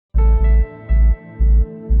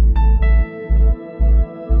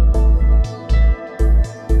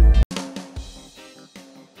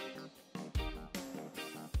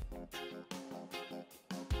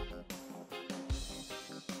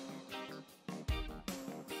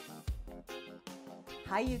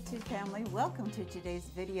Hi YouTube family, welcome to today's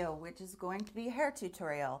video, which is going to be a hair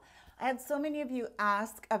tutorial. I had so many of you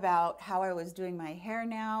ask about how I was doing my hair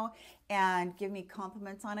now and give me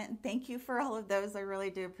compliments on it, and thank you for all of those. I really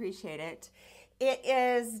do appreciate it. It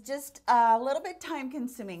is just a little bit time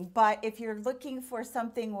consuming, but if you're looking for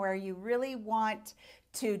something where you really want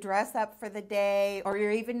to dress up for the day, or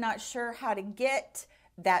you're even not sure how to get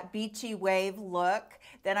that beachy wave look,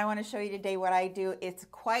 then I want to show you today what I do. It's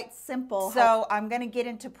quite simple. So I'm going to get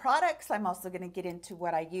into products. I'm also going to get into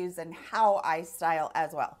what I use and how I style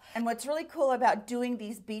as well. And what's really cool about doing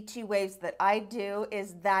these beachy waves that I do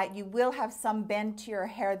is that you will have some bend to your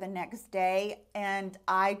hair the next day, and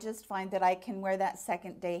I just find that I can wear that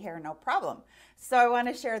second day hair no problem. So I want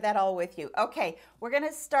to share that all with you. Okay, we're going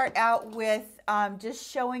to start out with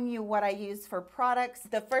just showing you what I use for products.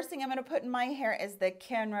 The first thing I'm going to put in my hair is the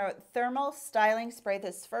Kenro Thermal Styling Spray.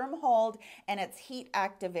 This firm hold, and it's heat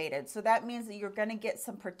activated. So that means that you're going to get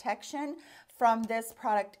some protection from this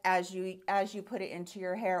product as you put it into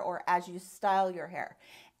your hair or as you style your hair.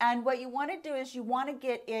 And what you want to do is you want to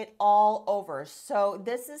get it all over. So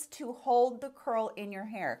this is to hold the curl in your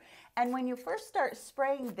hair. And when you first start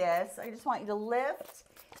spraying this, I just want you to lift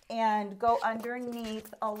and go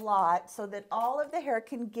underneath a lot so that all of the hair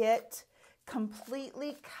can get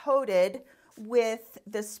completely coated with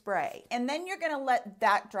the spray. And then you're going to let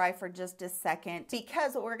that dry for just a second,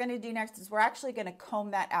 because what we're going to do next is we're actually going to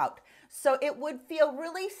comb that out. So it would feel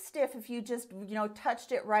really stiff if you just,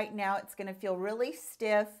 touched it right now. It's going to feel really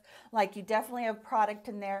stiff, like you definitely have product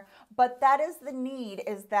in there. But that is the need,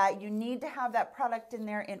 is that you need to have that product in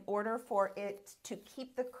there in order for it to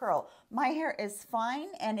keep the curl. My hair is fine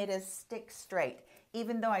and it is stick straight.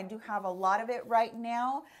 Even though I do have a lot of it right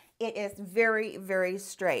now, it is very, very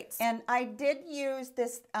straight. And I did use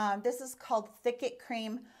this, this is called Thicket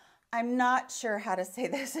Cream. I'm not sure how to say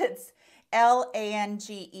this. It's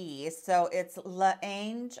L-A-N-G-E. So it's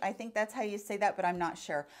Lange. I think that's how you say that, but I'm not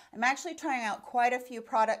sure. I'm actually trying out quite a few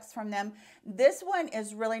products from them. This one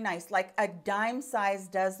is really nice. Like a dime size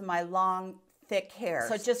does my long, thick hair.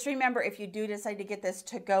 So just remember, if you do decide to get this,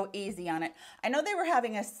 to go easy on it. I know they were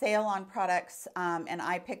having a sale on products, and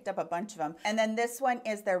I picked up a bunch of them. And then this one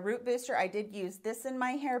is their root booster. I did use this in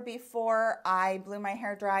my hair before I blew my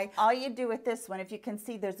hair dry. All you do with this one, if you can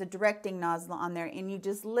see, there's a directing nozzle on there, and you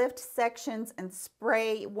just lift sections and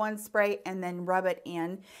spray one spray and then rub it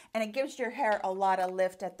in, and it gives your hair a lot of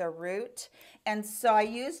lift at the root. And so I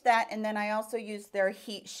used that, and then I also used their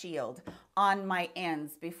heat shield on my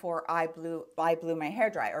ends before I blew my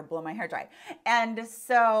hair dry, or blow my hair dry. And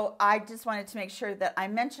so I just wanted to make sure that I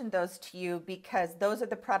mentioned those to you, because those are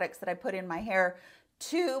the products that I put in my hair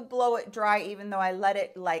to blow it dry, even though I let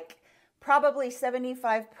it like probably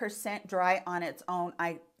 75% dry on its own.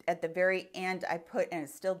 At the very end, I put, and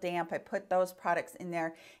it's still damp, I put those products in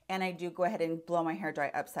there, and I do go ahead and blow my hair dry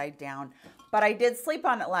upside down. But I did sleep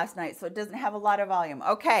on it last night, so it doesn't have a lot of volume.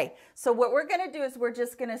 Okay, so what we're going to do is we're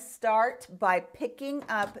just going to start by picking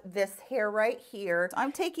up this hair right here. So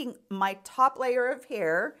I'm taking my top layer of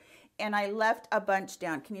hair, and I left a bunch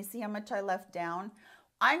down. Can you see how much I left down?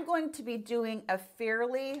 I'm going to be doing a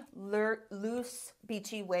fairly loose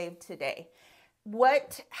beachy wave today.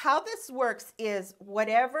 How this works is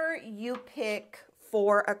whatever you pick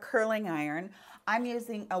for a curling iron, I'm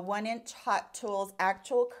using a 1-inch Hot Tools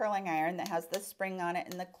actual curling iron that has the spring on it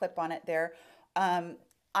and the clip on it there.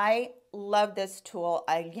 I love this tool.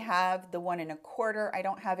 I have the 1 1/4. I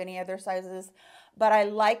don't have any other sizes, but I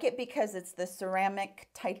like it because it's the ceramic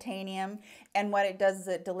titanium, and what it does is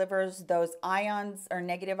it delivers those ions or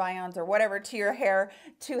negative ions or whatever to your hair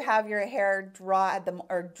to have your hair draw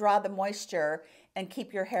the moisture and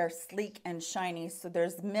keep your hair sleek and shiny. So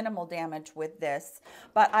there's minimal damage with this,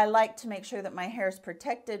 but I like to make sure that my hair is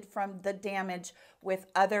protected from the damage with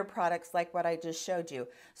other products like what I just showed you.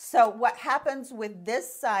 So what happens with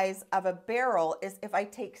this size of a barrel is if I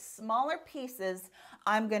take smaller pieces,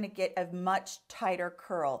 I'm going to get a much tighter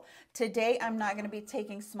curl. Today, I'm not going to be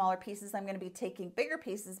taking smaller pieces. I'm going to be taking bigger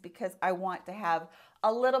pieces because I want to have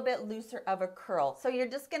a little bit looser of a curl. So you're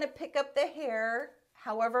just going to pick up the hair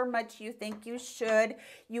however much you think you should.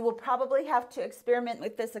 You will probably have to experiment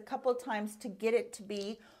with this a couple times to get it to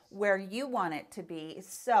be where you want it to be.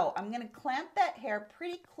 So I'm going to clamp that hair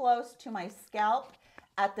pretty close to my scalp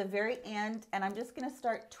at the very end, and I'm just going to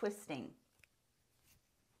start twisting.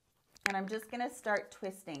 And I'm just going to start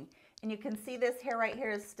twisting. And you can see this hair right here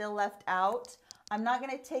is still left out. I'm not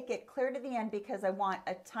going to take it clear to the end because I want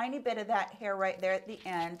a tiny bit of that hair right there at the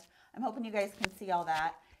end. I'm hoping you guys can see all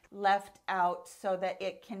that left out so that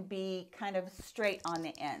it can be kind of straight on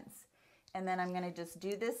the ends. And then I'm gonna just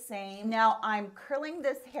do the same. Now I'm curling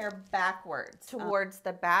this hair backwards towards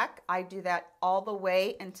the back. I do that all the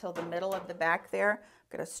way until the middle of the back there.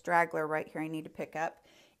 I've got a straggler right here I need to pick up.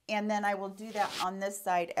 And then I will do that on this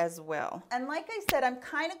side as well. And like I said, I'm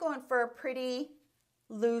kind of going for a pretty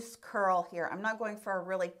loose curl here. I'm not going for a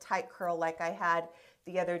really tight curl like I had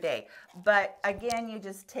the other day. But again, you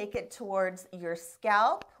just take it towards your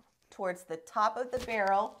scalp, towards the top of the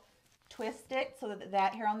barrel, twist it so that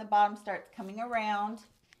that hair on the bottom starts coming around.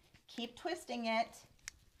 Keep twisting it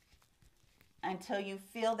until you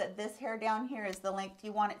feel that this hair down here is the length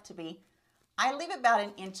you want it to be. I leave about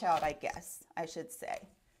an inch out, I guess, I should say.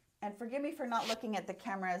 And forgive me for not looking at the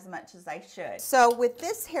camera as much as I should. So with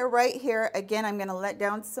this hair right here, again, I'm gonna let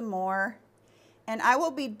down some more. And I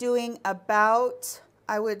will be doing about,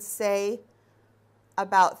 I would say,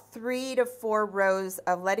 about 3 to 4 rows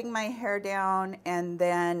of letting my hair down and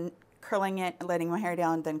then curling it, letting my hair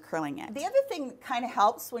down, then curling it. The other thing that kind of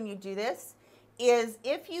helps when you do this is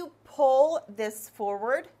if you pull this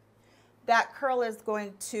forward, that curl is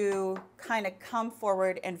going to kind of come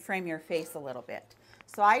forward and frame your face a little bit.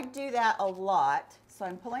 So I do that a lot. So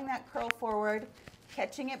I'm pulling that curl forward,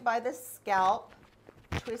 catching it by the scalp,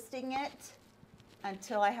 twisting it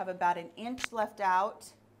until I have about an inch left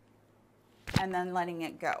out, and then letting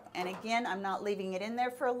it go. And again, I'm not leaving it in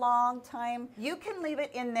there for a long time. You can leave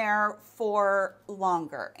it in there for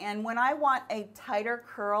longer. And when I want a tighter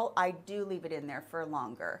curl, I do leave it in there for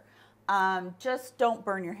longer. Just don't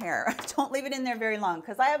burn your hair. Don't leave it in there very long,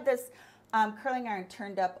 because I have this curling iron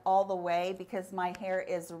turned up all the way because my hair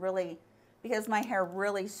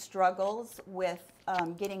really struggles with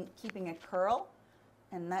keeping a curl,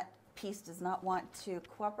 and that piece does not want to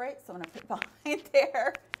cooperate, so I'm going to put it behind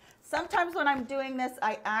there. Sometimes when I'm doing this,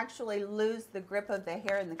 I actually lose the grip of the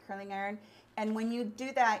hair in the curling iron, and when you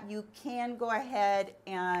do that, you can go ahead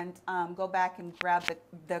and go back and grab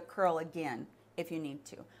the curl again if you need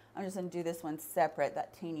to. I'm just going to do this one separate,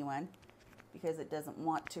 that teeny one, because it doesn't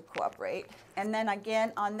want to cooperate. And then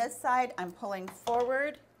again, on this side, I'm pulling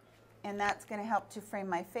forward, and that's going to help to frame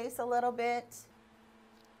my face a little bit.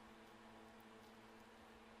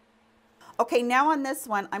 Okay, now on this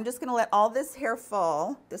one, I'm just going to let all this hair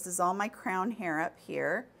fall. This is all my crown hair up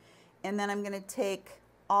here. And then I'm going to take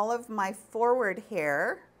all of my forward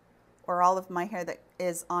hair, or all of my hair that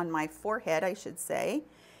is on my forehead, I should say,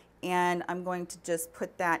 and I'm going to just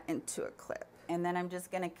put that into a clip. And then I'm just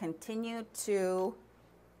going to continue to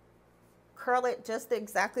curl it just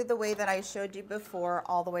exactly the way that I showed you before,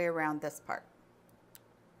 all the way around this part.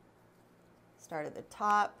 Start at the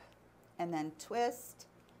top and then twist,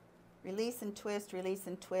 release and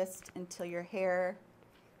twist until your hair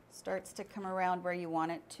starts to come around where you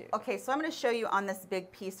want it to. Okay, so I'm going to show you on this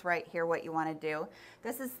big piece right here what you want to do.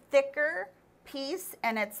 This is thicker piece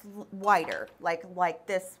and it's wider, like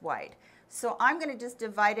this wide. So I'm going to just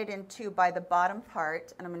divide it in two by the bottom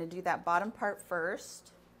part, and I'm going to do that bottom part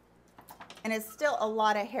first. And it's still a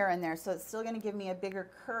lot of hair in there, so it's still going to give me a bigger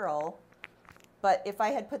curl, but if I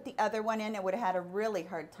had put the other one in, it would have had a really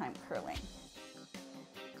hard time curling.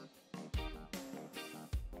 I'm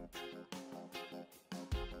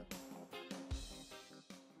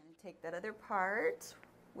going to take that other part,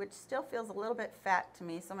 which still feels a little bit fat to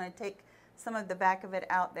me, so I'm going to take some of the back of it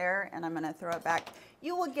out there, and I'm going to throw it back.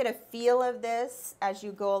 You will get a feel of this as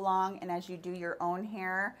you go along and as you do your own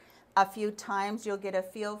hair. A few times you'll get a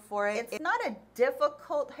feel for it. It's not a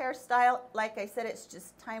difficult hairstyle. Like I said, it's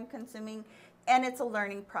just time consuming, and it's a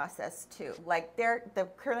learning process too. Like the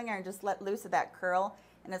curling iron just let loose of that curl,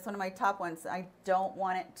 and it's one of my top ones. I don't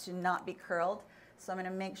want it to not be curled, so I'm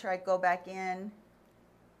going to make sure I go back in,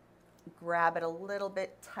 grab it a little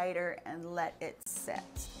bit tighter, and let it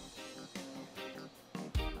set.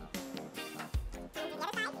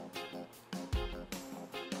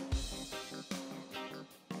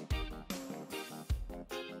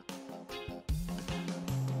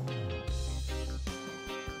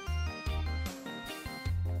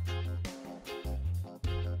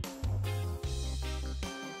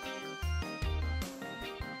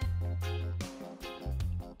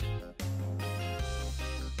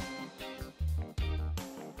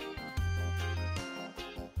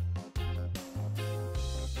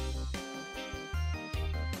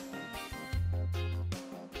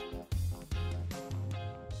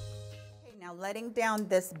 Now letting down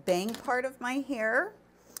this bang part of my hair,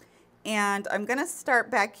 and I'm going to start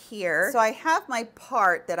back here. So I have my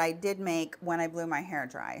part that I did make when I blew my hair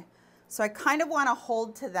dry. So I kind of want to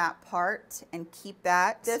hold to that part and keep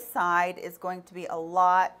that. This side is going to be a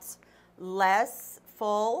lot less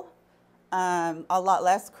full a lot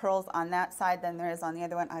less curls on that side than there is on the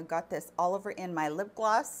other one. I've got this all over in my lip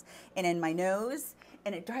gloss and in my nose,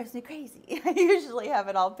 and it drives me crazy. I usually have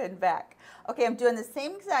it all pinned back. Okay, I'm doing the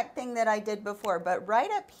same exact thing that I did before, but right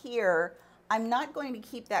up here, I'm not going to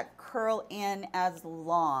keep that curl in as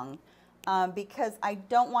long because I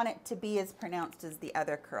don't want it to be as pronounced as the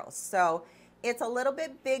other curls. So it's a little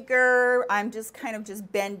bit bigger. I'm just kind of just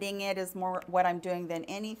bending it is more what I'm doing than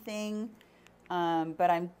anything. But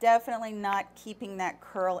I'm definitely not keeping that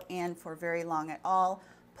curl in for very long at all.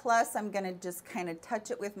 Plus, I'm going to just kind of touch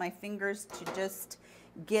it with my fingers to just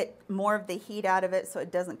get more of the heat out of it so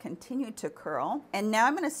it doesn't continue to curl. And now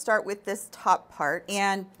I'm going to start with this top part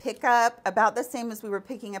and pick up about the same as we were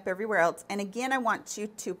picking up everywhere else. And again, I want you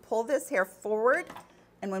to pull this hair forward.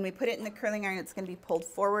 And when we put it in the curling iron, it's going to be pulled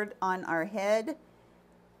forward on our head.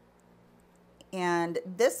 And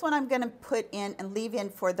this one I'm going to put in and leave in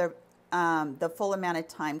for the full amount of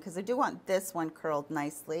time because I do want this one curled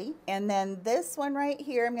nicely. And then this one right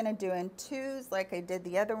here, I'm going to do in twos like I did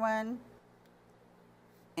the other one.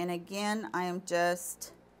 And again, I am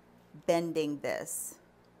just bending this.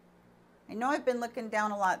 I know I've been looking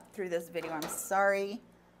down a lot through this video. I'm sorry,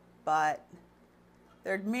 but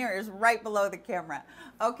their mirror is right below the camera.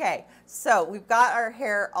 Okay, so we've got our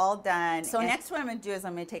hair all done. So next what I'm going to do is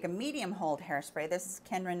I'm going to take a medium hold hairspray. This is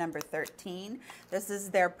Kenra number 13. This is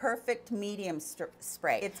their perfect medium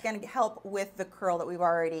spray. It's going to help with the curl that we've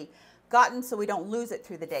already gotten so we don't lose it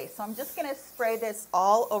through the day. So I'm just going to spray this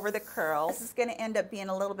all over the curls. This is going to end up being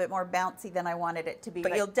a little bit more bouncy than I wanted it to be,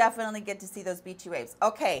 but you'll definitely get to see those beachy waves.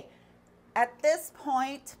 Okay, at this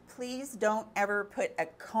point, please don't ever put a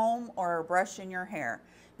comb or a brush in your hair,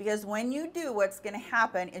 because when you do, what's going to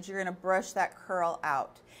happen is you're going to brush that curl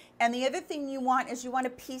out. And the other thing you want is you want a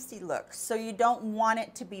piecey look, so you don't want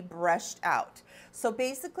it to be brushed out. So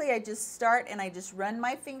basically I just start and I just run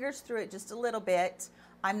my fingers through it just a little bit.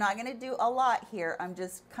 I'm not going to do a lot here. I'm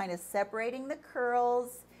just kind of separating the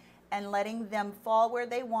curls and letting them fall where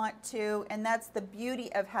they want to. And that's the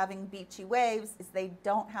beauty of having beachy waves, is they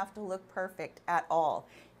don't have to look perfect at all.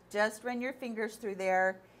 Just run your fingers through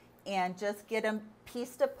there and just get them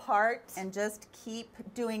pieced apart, and just keep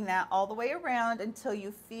doing that all the way around until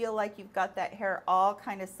you feel like you've got that hair all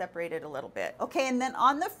kind of separated a little bit. Okay, and then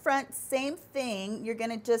on the front, same thing. You're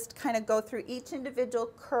going to just kind of go through each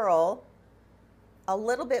individual curl a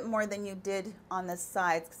little bit more than you did on the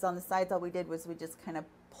sides, because on the sides all we did was we just kind of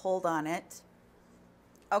pulled on it.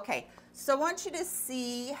 Okay, so I want you to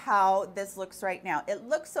see how this looks right now. It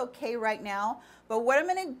looks okay right now, but what I'm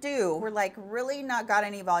going to do, we're like really not got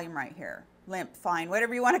any volume right here. Limp, fine,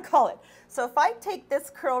 whatever you want to call it. So if I take this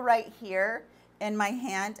curl right here in my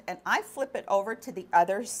hand and I flip it over to the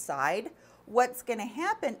other side, what's going to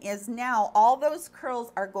happen is now all those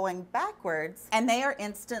curls are going backwards and they are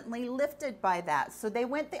instantly lifted by that. So they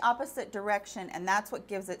went the opposite direction, and that's what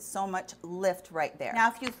gives it so much lift right there.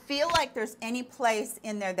 Now, if you feel like there's any place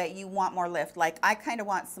in there that you want more lift, like I kind of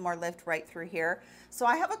want some more lift right through here. So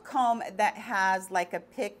I have a comb that has like a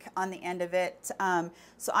pick on the end of it.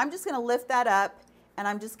 So I'm just going to lift that up and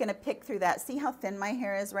I'm just going to pick through that. See how thin my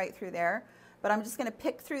hair is right through there? But I'm just going to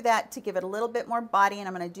pick through that to give it a little bit more body, and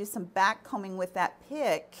I'm going to do some back combing with that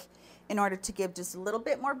pick in order to give just a little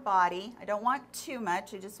bit more body. I don't want too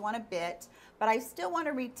much, I just want a bit, but I still want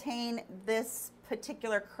to retain this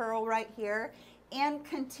particular curl right here and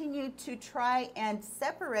continue to try and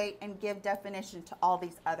separate and give definition to all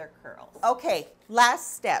these other curls. Okay,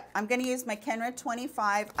 last step. I'm going to use my Kenra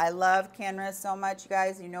 25. I love Kenra so much, you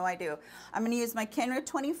guys. You know I do. I'm going to use my Kenra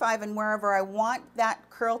 25, and wherever I want that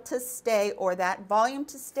curl to stay or that volume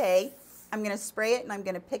to stay, I'm going to spray it and I'm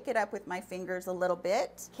going to pick it up with my fingers a little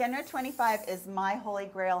bit. Kenra 25 is my holy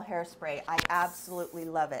grail hairspray. I absolutely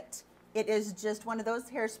love it. It is just one of those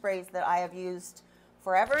hairsprays that I have used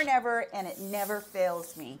forever and ever, and it never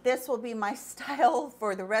fails me. This will be my style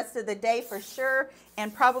for the rest of the day for sure,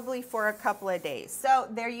 and probably for a couple of days. So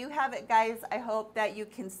there you have it, guys. I hope that you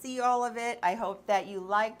can see all of it. I hope that you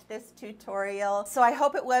liked this tutorial. So I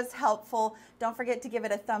hope it was helpful. Don't forget to give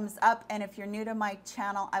it a thumbs up, and if you're new to my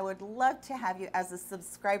channel, I would love to have you as a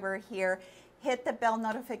subscriber here. Hit the bell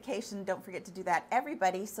notification. Don't forget to do that,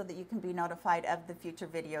 everybody, so that you can be notified of the future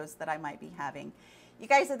videos that I might be having. You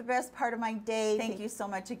guys are the best part of my day. Thank you so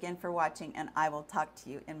much again for watching, and I will talk to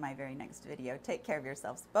you in my very next video. Take care of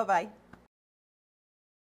yourselves. Bye-bye.